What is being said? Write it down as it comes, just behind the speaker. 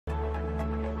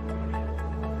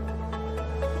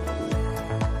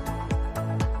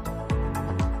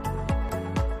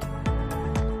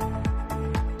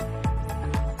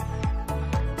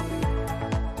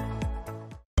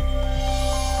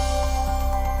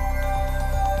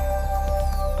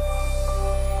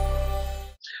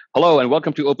Hello and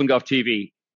welcome to OpenGov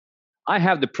TV. I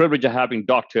have the privilege of having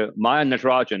Dr. Maya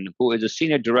Natarajan, who is a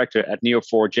senior director at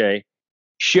Neo4j,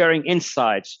 sharing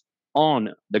insights on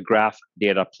the graph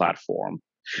data platform.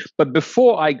 But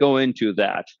before I go into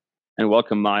that and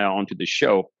welcome Maya onto the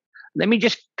show, let me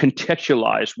just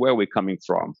contextualize where we're coming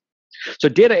from. So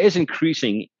data is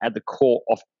increasing at the core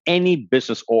of any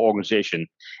business or organization,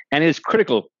 and it is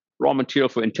critical raw material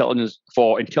for intelligence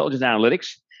analytics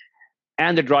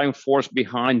and the driving force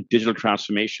behind digital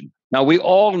transformation. Now, we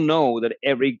all know that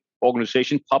every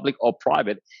organization, public or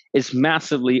private, is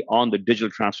massively on the digital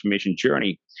transformation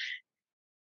journey.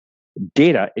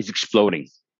 Data is exploding.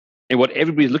 And what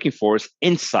everybody's looking for is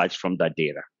insights from that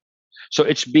data. So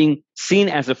it's being seen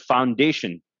as a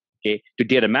foundation, to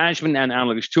data management and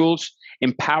analytics tools,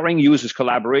 empowering users'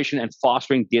 collaboration and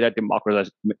fostering data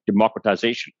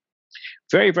democratization.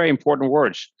 Very, very important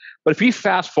words. But if we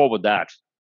fast forward that,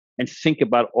 and think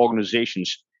about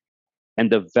organizations and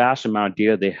the vast amount of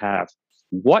data they have,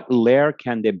 what layer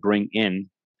can they bring in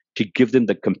to give them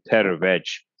the competitive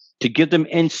edge, to give them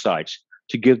insights,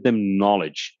 to give them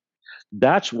knowledge?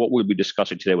 That's what we'll be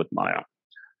discussing today with Maya.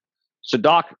 So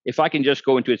Doc, if I can just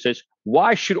go into it, it says,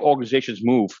 why should organizations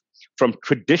move from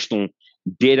traditional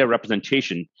data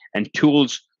representation and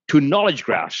tools to knowledge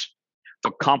graphs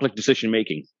for complex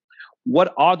decision-making?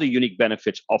 What are the unique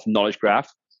benefits of knowledge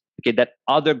graph that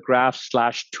other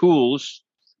graphs/tools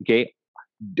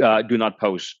do not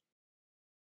pose?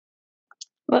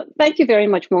 Well, thank you very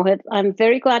much, Mohit. I'm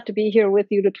very glad to be here with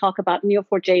you to talk about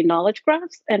Neo4j knowledge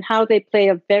graphs and how they play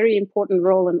a very important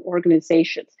role in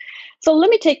organizations. So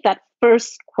let me take that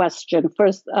first question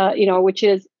first, which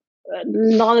is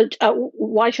knowledge.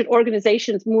 Why should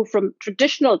organizations move from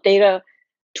traditional data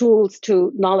tools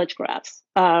to knowledge graphs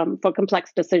for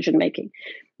complex decision making?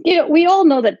 We all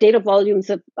know that data volumes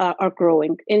are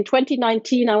growing. In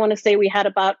 2019, I want to say we had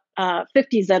about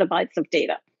 50 zettabytes of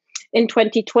data. In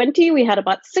 2020, we had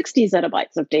about 60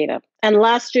 zettabytes of data. And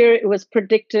last year, it was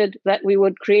predicted that we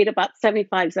would create about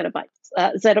 75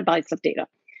 zettabytes of data.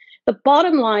 The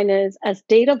bottom line is, as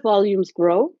data volumes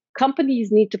grow,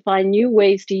 companies need to find new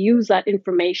ways to use that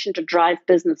information to drive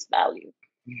business value.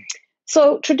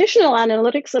 So traditional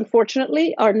analytics,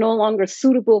 unfortunately, are no longer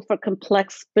suitable for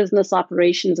complex business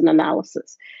operations and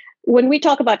analysis. When we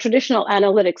talk about traditional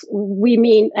analytics, we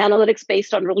mean analytics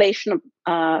based on relational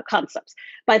concepts.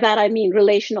 By that, I mean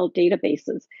relational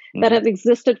databases that have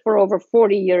existed for over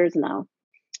 40 years now.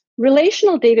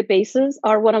 Relational databases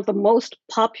are one of the most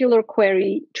popular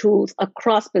query tools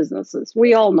across businesses.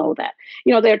 We all know that.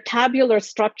 Their tabular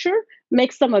structure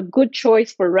makes them a good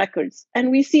choice for records. And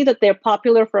we see that they're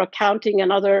popular for accounting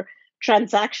and other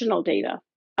transactional data.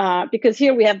 Because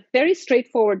here we have very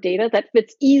straightforward data that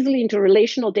fits easily into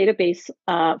relational database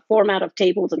format of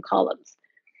tables and columns.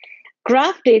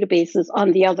 Graph databases,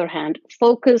 on the other hand,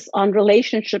 focus on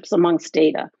relationships amongst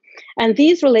data. And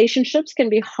these relationships can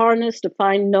be harnessed to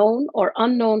find known or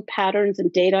unknown patterns in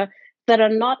data that are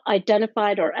not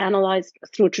identified or analyzed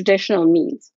through traditional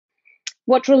means.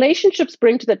 What relationships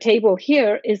bring to the table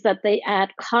here is that they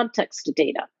add context to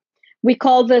data. We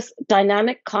call this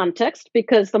dynamic context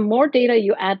because the more data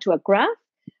you add to a graph,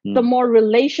 the more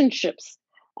relationships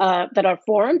that are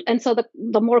formed. And so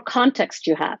the more context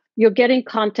you have. You're getting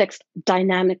context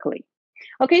dynamically.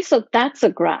 Okay, so that's a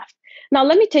graph. Now,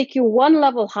 let me take you one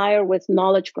level higher with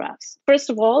knowledge graphs. First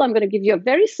of all, I'm going to give you a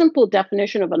very simple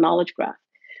definition of a knowledge graph.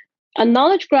 A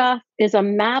knowledge graph is a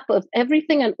map of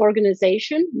everything an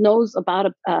organization knows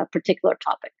about a particular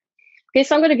topic. Okay,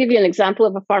 so I'm going to give you an example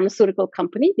of a pharmaceutical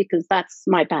company because that's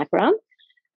my background.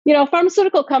 A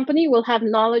pharmaceutical company will have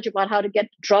knowledge about how to get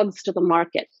drugs to the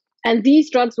market. And these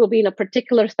drugs will be in a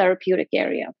particular therapeutic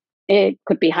area. It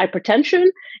could be hypertension,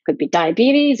 it could be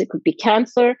diabetes, it could be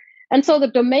cancer. And so the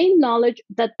domain knowledge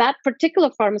that that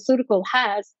particular pharmaceutical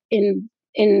has in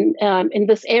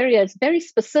this area is very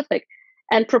specific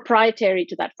and proprietary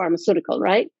to that pharmaceutical,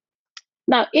 right?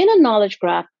 Now, in a knowledge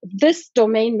graph, this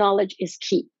domain knowledge is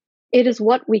key. It is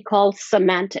what we call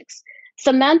semantics.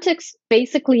 Semantics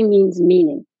basically means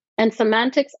meaning, and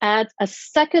semantics adds a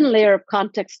second layer of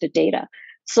context to data.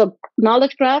 So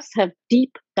knowledge graphs have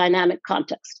deep dynamic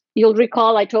context. You'll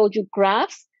recall I told you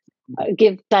graphs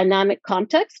give dynamic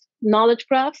context. Knowledge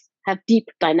graphs have deep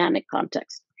dynamic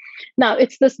context. Now,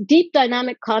 it's this deep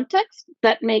dynamic context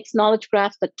that makes knowledge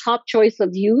graphs the top choice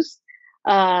of use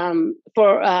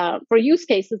for use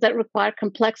cases that require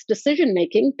complex decision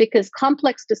making, because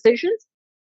complex decisions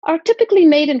are typically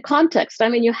made in context. I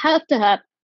mean, you have to have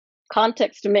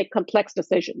context to make complex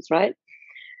decisions, right?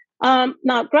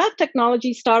 Now, graph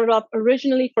technology started off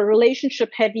originally for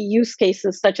relationship-heavy use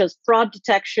cases such as fraud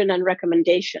detection and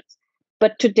recommendations.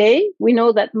 But today, we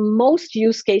know that most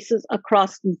use cases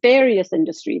across various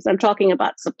industries, I'm talking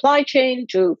about supply chain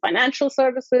to financial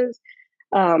services,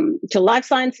 to life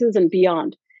sciences and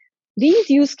beyond, these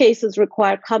use cases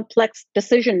require complex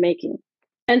decision making.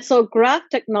 And so graph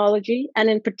technology, and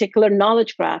in particular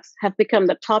knowledge graphs, have become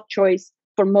the top choice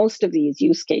for most of these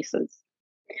use cases.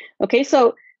 Okay,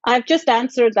 so I've just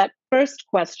answered that first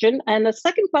question. And the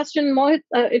second question, Mohit,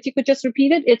 if you could just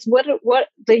repeat it, it's what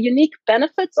the unique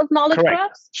benefits of knowledge Correct.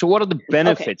 graphs? So what are the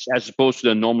benefits as opposed to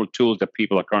the normal tools that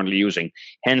people are currently using?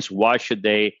 Hence, why should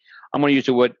they, I'm going to use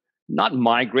the word, not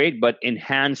migrate, but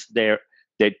enhance their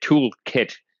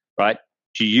toolkit, right,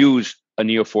 to use a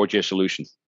Neo4j solution?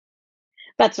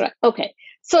 That's right. Okay.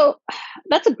 So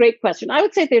that's a great question. I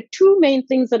would say there are two main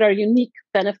things that are unique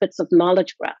benefits of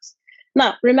knowledge graphs.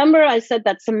 Now, remember I said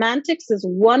that semantics is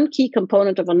one key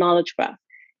component of a knowledge graph.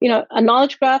 A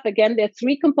knowledge graph, again, there are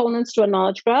three components to a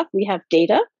knowledge graph. We have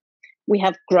data, we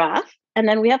have graph, and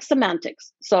then we have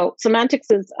semantics. So semantics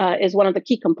is one of the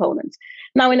key components.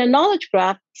 Now, in a knowledge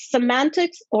graph,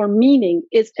 semantics or meaning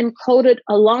is encoded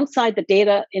alongside the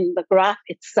data in the graph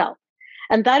itself.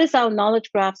 And that is how knowledge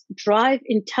graphs drive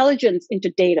intelligence into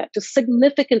data to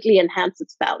significantly enhance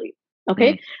its value.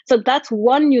 Okay, so that's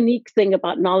one unique thing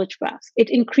about knowledge graphs. It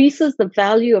increases the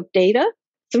value of data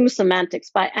through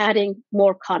semantics by adding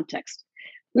more context.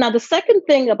 Now, the second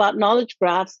thing about knowledge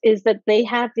graphs is that they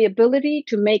have the ability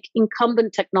to make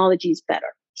incumbent technologies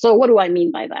better. So what do I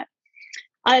mean by that?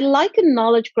 I liken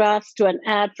knowledge graphs to an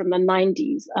ad from the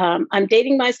 90s. I'm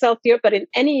dating myself here, but in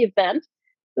any event,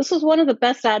 this was one of the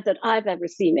best ads that I've ever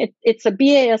seen. It's a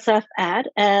BASF ad,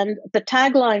 and the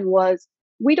tagline was,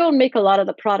 "We don't make a lot of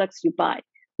the products you buy.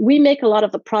 We make a lot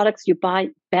of the products you buy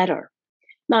better."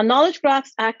 Now, knowledge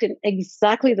graphs act in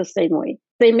exactly the same way.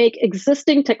 They make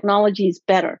existing technologies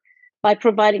better by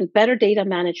providing better data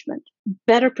management,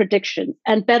 better predictions,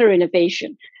 and better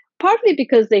innovation, partly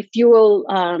because they fuel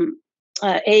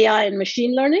AI and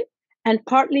machine learning, and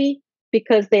partly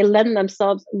because they lend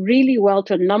themselves really well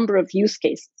to a number of use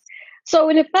cases. So,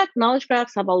 in effect, knowledge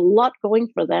graphs have a lot going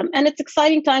for them, and it's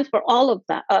exciting times for all of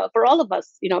that, for all of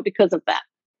us, because of that.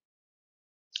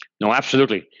 No,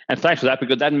 absolutely, and thanks for that,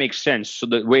 because that makes sense. So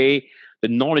the way the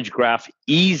knowledge graph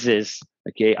eases,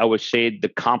 okay, I would say the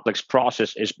complex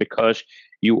process is because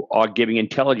you are giving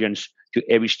intelligence to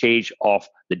every stage of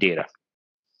the data.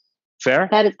 Fair?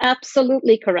 That is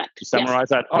absolutely correct. To summarize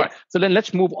that. All right. So then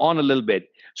let's move on a little bit.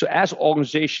 So as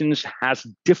organizations has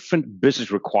different business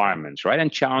requirements, right,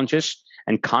 and challenges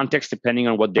and context depending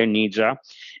on what their needs are,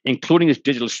 including this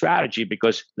digital strategy,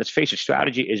 because let's face it,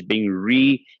 strategy is being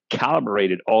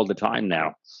recalibrated all the time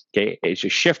now. Okay, it's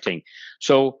just shifting.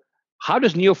 So how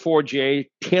does Neo4j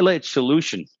tailor its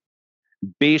solution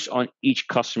based on each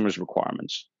customer's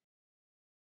requirements?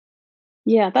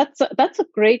 Yeah, that's a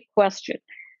great question.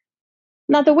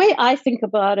 Now, the way I think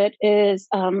about it is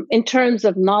in terms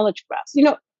of knowledge graphs.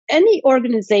 Any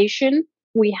organization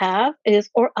we have is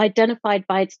identified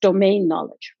by its domain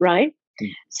knowledge, right?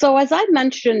 So as I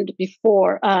mentioned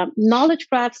before, knowledge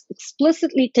graphs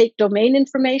explicitly take domain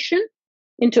information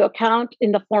into account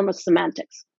in the form of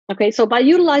semantics. Okay, so by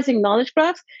utilizing knowledge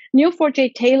graphs,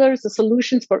 Neo4j tailors the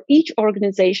solutions for each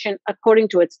organization according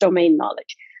to its domain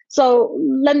knowledge. So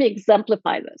let me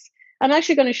exemplify this. I'm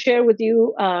actually going to share with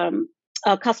you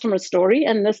a customer story,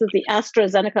 and this is the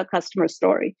AstraZeneca customer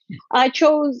story. I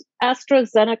chose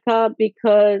AstraZeneca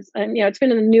because, and it's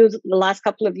been in the news the last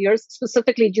couple of years,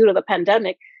 specifically due to the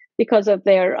pandemic, because of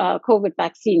their COVID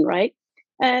vaccine, right?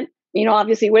 And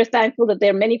obviously, we're thankful that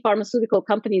there are many pharmaceutical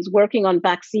companies working on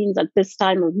vaccines at this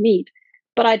time of need.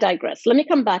 But I digress. Let me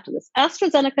come back to this.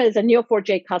 AstraZeneca is a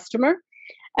Neo4j customer,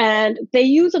 and they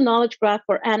use a knowledge graph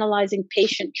for analyzing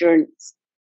patient journeys.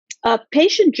 A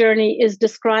patient journey is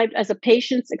described as a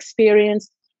patient's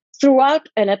experience throughout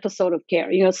an episode of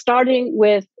care, starting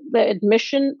with the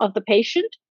admission of the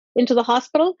patient into the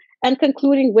hospital and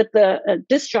concluding with the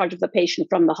discharge of the patient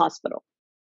from the hospital.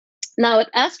 Now,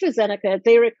 at AstraZeneca,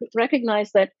 they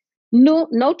recognize that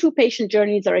no two patient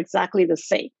journeys are exactly the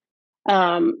same.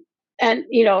 But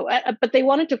they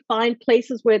wanted to find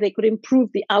places where they could improve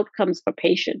the outcomes for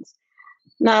patients.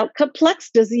 Now, complex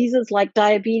diseases like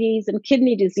diabetes and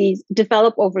kidney disease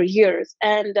develop over years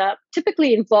and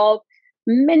typically involve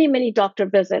many, many doctor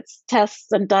visits,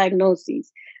 tests, and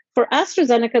diagnoses. For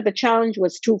AstraZeneca, the challenge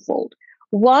was twofold.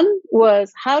 One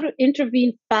was how to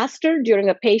intervene faster during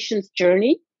a patient's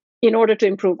journey in order to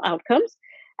improve outcomes.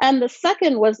 And the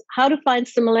second was how to find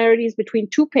similarities between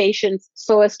two patients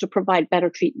so as to provide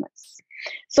better treatments.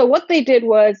 So what they did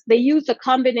was they used a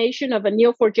combination of a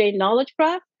Neo4j knowledge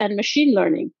graph and machine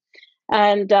learning.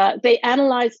 And they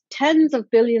analyzed tens of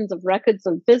billions of records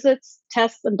of visits,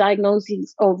 tests, and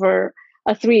diagnoses over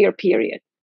a 3-year period.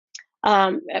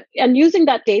 And using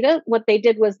that data, what they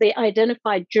did was they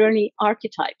identified journey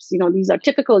archetypes. These are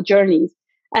typical journeys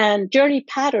and journey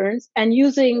patterns. And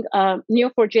using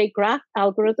Neo4j graph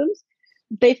algorithms,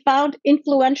 they found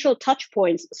influential touch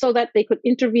points so that they could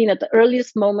intervene at the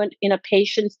earliest moment in a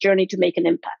patient's journey to make an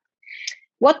impact.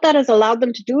 What that has allowed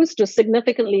them to do is to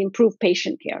significantly improve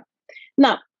patient care.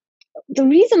 Now, the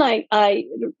reason I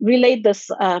relayed this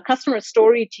customer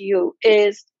story to you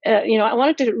is, I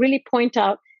wanted to really point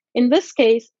out in this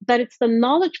case that it's the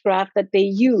knowledge graph that they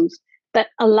used that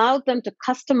allowed them to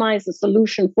customize the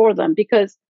solution for them,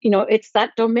 because it's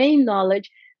that domain knowledge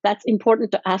that's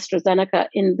important to AstraZeneca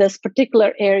in this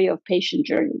particular area of patient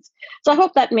journeys. So I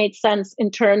hope that made sense in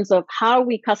terms of how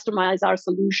we customize our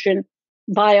solution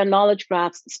via knowledge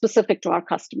graphs specific to our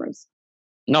customers.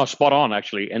 No, spot on,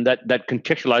 actually. And that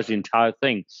contextualizes the entire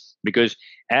thing, because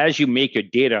as you make your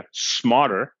data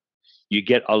smarter, you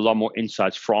get a lot more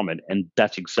insights from it. And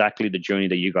that's exactly the journey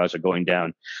that you guys are going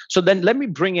down. So then let me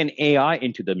bring in AI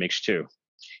into the mix too.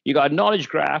 You got a knowledge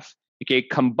graph, okay,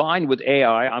 combined with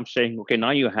AI. I'm saying, okay,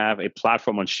 now you have a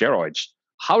platform on steroids.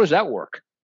 How does that work?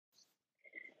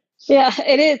 Yeah,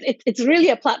 it is. It's really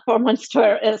a platform on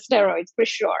steroids for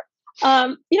sure.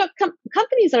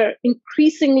 Companies are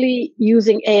increasingly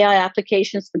using AI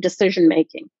applications for decision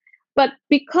making, but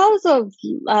because of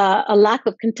a lack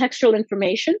of contextual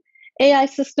information, AI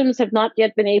systems have not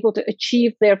yet been able to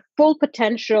achieve their full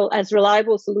potential as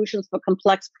reliable solutions for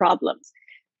complex problems.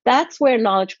 That's where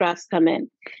knowledge graphs come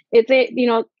in.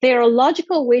 They're a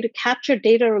logical way to capture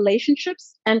data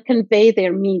relationships and convey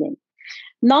their meaning.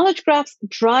 Knowledge graphs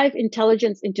drive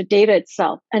intelligence into data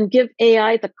itself and give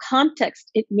AI the context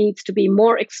it needs to be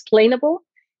more explainable,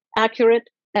 accurate,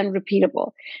 and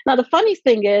repeatable. Now, the funny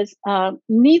thing is,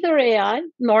 neither AI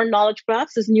nor knowledge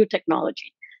graphs is new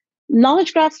technology.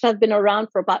 Knowledge graphs have been around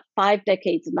for about 5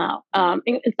 decades now.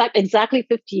 In fact, exactly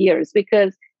 50 years,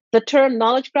 because the term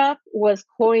knowledge graph was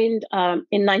coined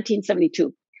in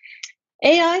 1972.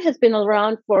 AI has been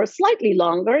around for slightly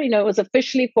longer. It was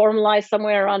officially formalized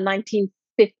somewhere around 1950s,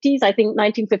 I think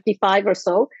 1955 or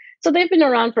so. So they've been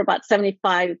around for about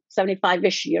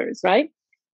 75-ish years, right?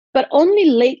 But only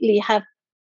lately have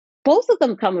both of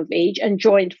them come of age and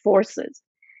joined forces.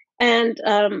 And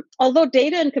although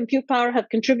data and compute power have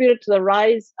contributed to the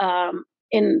rise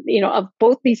of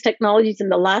both these technologies in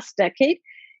the last decade,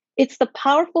 it's the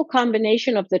powerful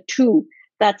combination of the two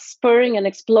that's spurring an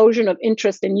explosion of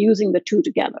interest in using the two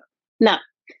together. Now,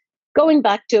 going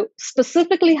back to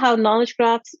specifically how knowledge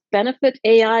graphs benefit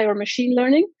AI or machine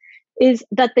learning is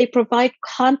that they provide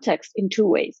context in 2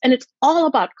 ways. And it's all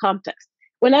about context.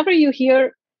 Whenever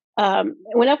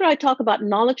I talk about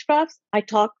knowledge graphs, I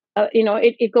talk,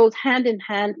 it goes hand in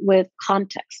hand with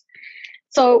context.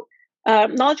 So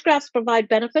knowledge graphs provide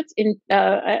benefits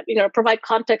provide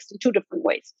context in 2 different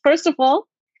ways. First of all,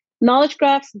 knowledge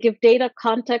graphs give data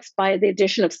context by the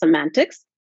addition of semantics.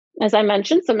 As I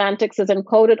mentioned, semantics is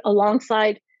encoded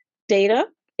alongside data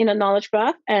in a knowledge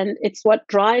graph, and it's what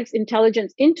drives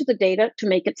intelligence into the data to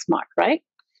make it smart, right?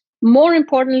 More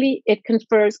importantly, it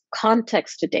confers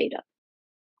context to data.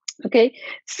 Okay.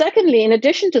 Secondly, in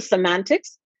addition to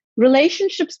semantics,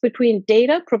 relationships between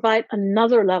data provide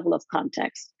another level of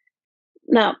context.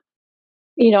 Now,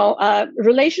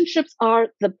 relationships are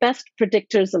the best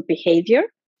predictors of behavior,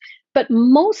 but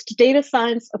most data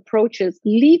science approaches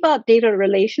leave out data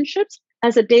relationships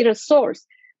as a data source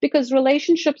because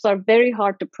relationships are very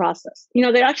hard to process.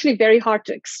 They're actually very hard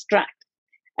to extract.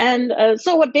 And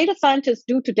so what data scientists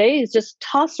do today is just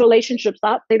toss relationships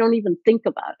out. They don't even think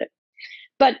about it.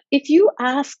 But if you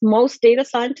ask most data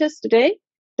scientists today,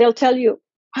 they'll tell you,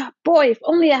 boy, if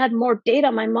only I had more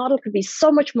data, my model could be so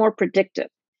much more predictive.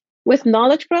 With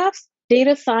knowledge graphs,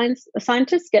 data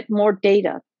scientists get more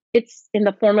data. It's in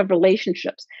the form of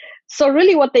relationships. So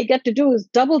really what they get to do is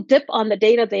double dip on the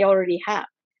data they already have.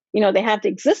 They have the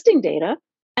existing data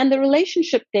and the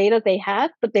relationship data they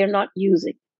have, but they're not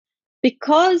using.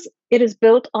 Because it is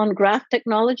built on graph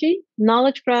technology,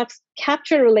 knowledge graphs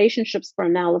capture relationships for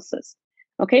analysis.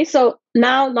 Okay, so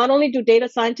now not only do data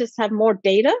scientists have more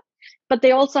data, but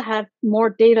they also have more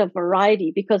data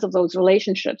variety because of those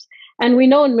relationships. And we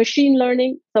know in machine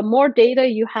learning, the more data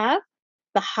you have,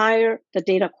 the higher the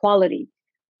data quality.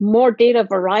 More data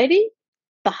variety,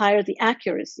 the higher the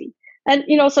accuracy. And,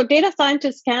 so data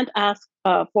scientists can't ask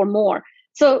for more.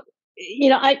 So,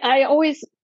 I always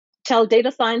tell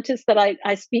data scientists that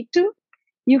I speak to,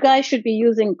 you guys should be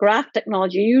using graph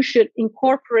technology. You should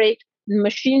incorporate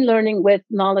machine learning with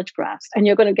knowledge graphs, and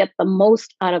you're going to get the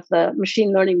most out of the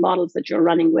machine learning models that you're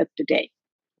running with today.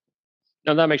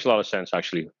 Now, that makes a lot of sense,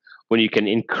 actually. When you can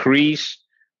increase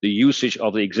the usage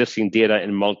of the existing data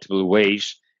in multiple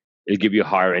ways, it'll give you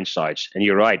higher insights. And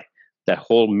you're right. That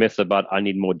whole myth about I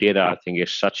need more data, I think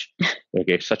is such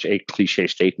a cliche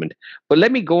statement. But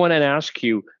let me go on and ask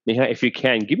you, Neha, if you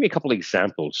can, give me a couple of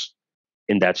examples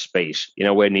in that space,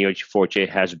 where Neo4j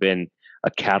has been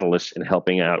a catalyst in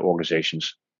helping out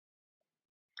organizations.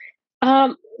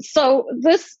 So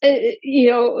this,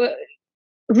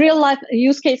 real life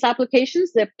use case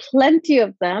applications, there are plenty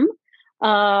of them.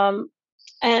 The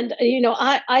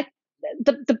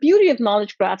beauty of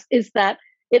knowledge graphs is that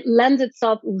it lends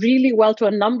itself really well to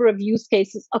a number of use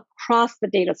cases across the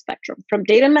data spectrum, from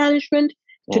data management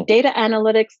to data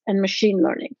analytics and machine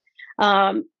learning.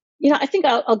 I think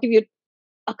I'll give you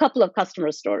a couple of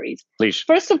customer stories. Please.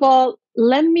 First of all,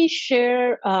 let me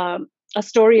share a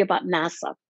story about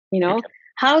NASA. Okay.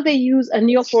 How they use a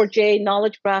Neo4j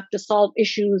knowledge graph to solve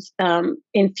issues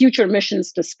in future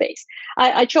missions to space.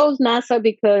 I chose NASA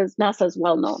because NASA is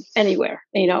well known anywhere,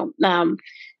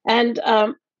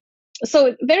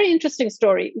 So very interesting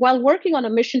story. While working on a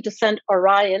mission to send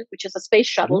Orion, which is a space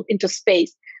shuttle, into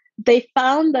space, they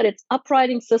found that its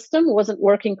uprighting system wasn't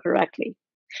working correctly.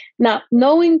 Now,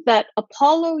 knowing that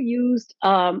Apollo used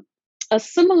a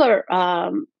similar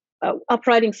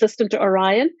uprighting system to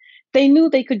Orion, they knew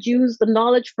they could use the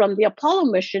knowledge from the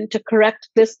Apollo mission to correct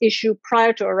this issue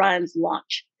prior to Orion's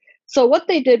launch. So what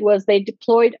they did was they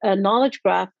deployed a knowledge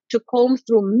graph to comb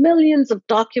through millions of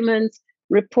documents,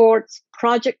 reports,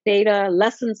 project data,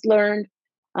 lessons learned,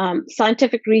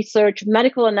 scientific research,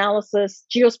 medical analysis,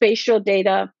 geospatial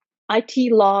data,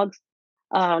 IT logs,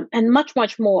 and much,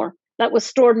 much more that was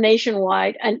stored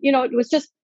nationwide. And, it was just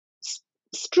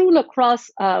strewn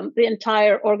across the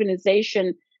entire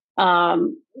organization,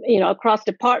 across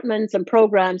departments and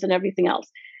programs and everything else.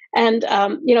 And,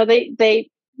 they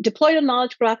deployed a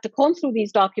knowledge graph to comb through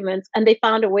these documents, and they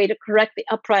found a way to correct the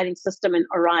uprighting system in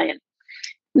Orion.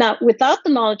 Now, without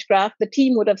the knowledge graph, the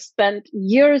team would have spent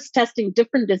years testing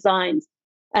different designs.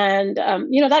 And,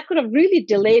 that could have really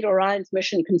delayed Orion's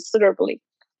mission considerably.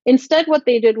 Instead, what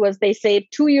they did was they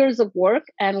saved 2 years of work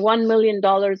and $1 million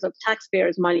of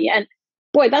taxpayers' money. And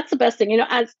boy, that's the best thing.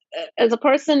 As a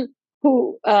person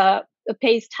who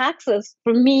pays taxes,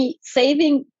 for me,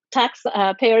 saving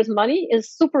taxpayers' money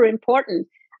is super important.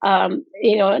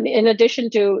 In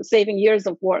addition to saving years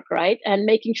of work, right? And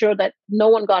making sure that no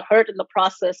one got hurt in the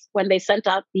process when they sent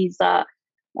out these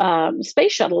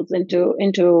space shuttles into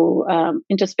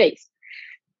space.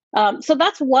 So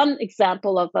that's one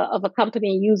example of a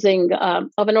company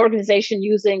of an organization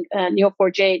using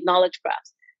Neo4j knowledge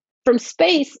graphs. From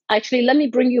space, actually, let me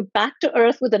bring you back to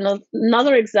Earth with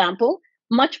another example,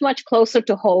 much, much closer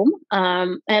to home.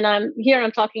 And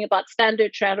I'm talking about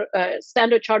Standard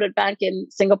Chartered Bank in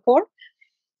Singapore.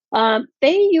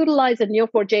 They utilize a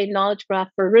Neo4j knowledge graph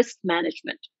for risk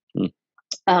management.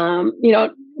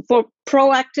 For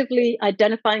proactively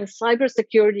identifying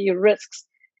cybersecurity risks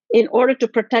in order to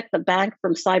protect the bank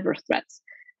from cyber threats.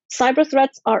 Cyber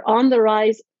threats are on the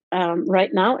rise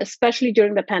right now, especially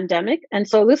during the pandemic. And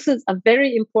so this is a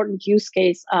very important use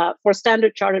case for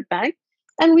Standard Chartered Bank.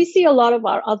 And we see a lot of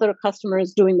our other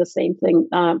customers doing the same thing,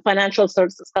 financial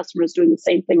services customers doing the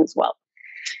same thing as well.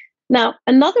 Now,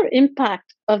 another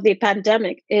impact of the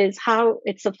pandemic is how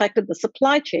it's affected the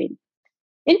supply chain.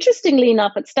 Interestingly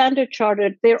enough, at Standard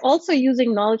Chartered, they're also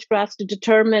using knowledge graphs to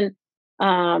determine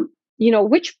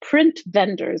which print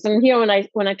vendors. And here,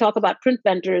 when I talk about print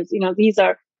vendors, these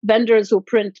are vendors who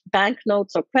print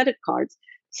banknotes or credit cards.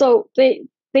 So they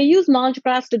use knowledge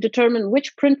graphs to determine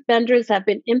which print vendors have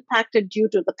been impacted due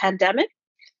to the pandemic,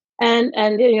 and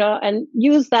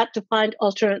use that to find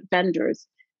alternate vendors.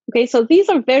 Okay, so these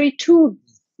are two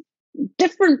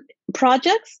different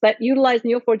projects that utilize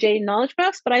Neo4j knowledge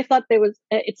graphs, but I thought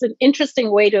it's an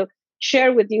interesting way to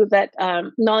share with you that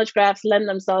knowledge graphs lend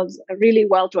themselves really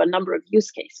well to a number of use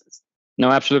cases. No,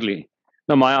 absolutely.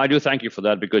 No, Maya, I do thank you for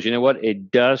that, because you know what?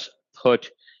 It does put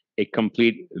a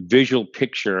complete visual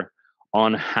picture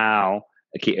on how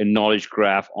a knowledge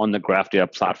graph on the graph data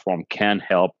platform can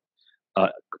help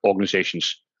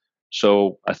organizations.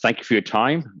 So thank you for your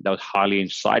time. That was highly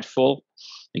insightful.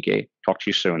 Okay, talk to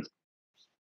you soon.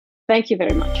 Thank you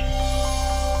very much.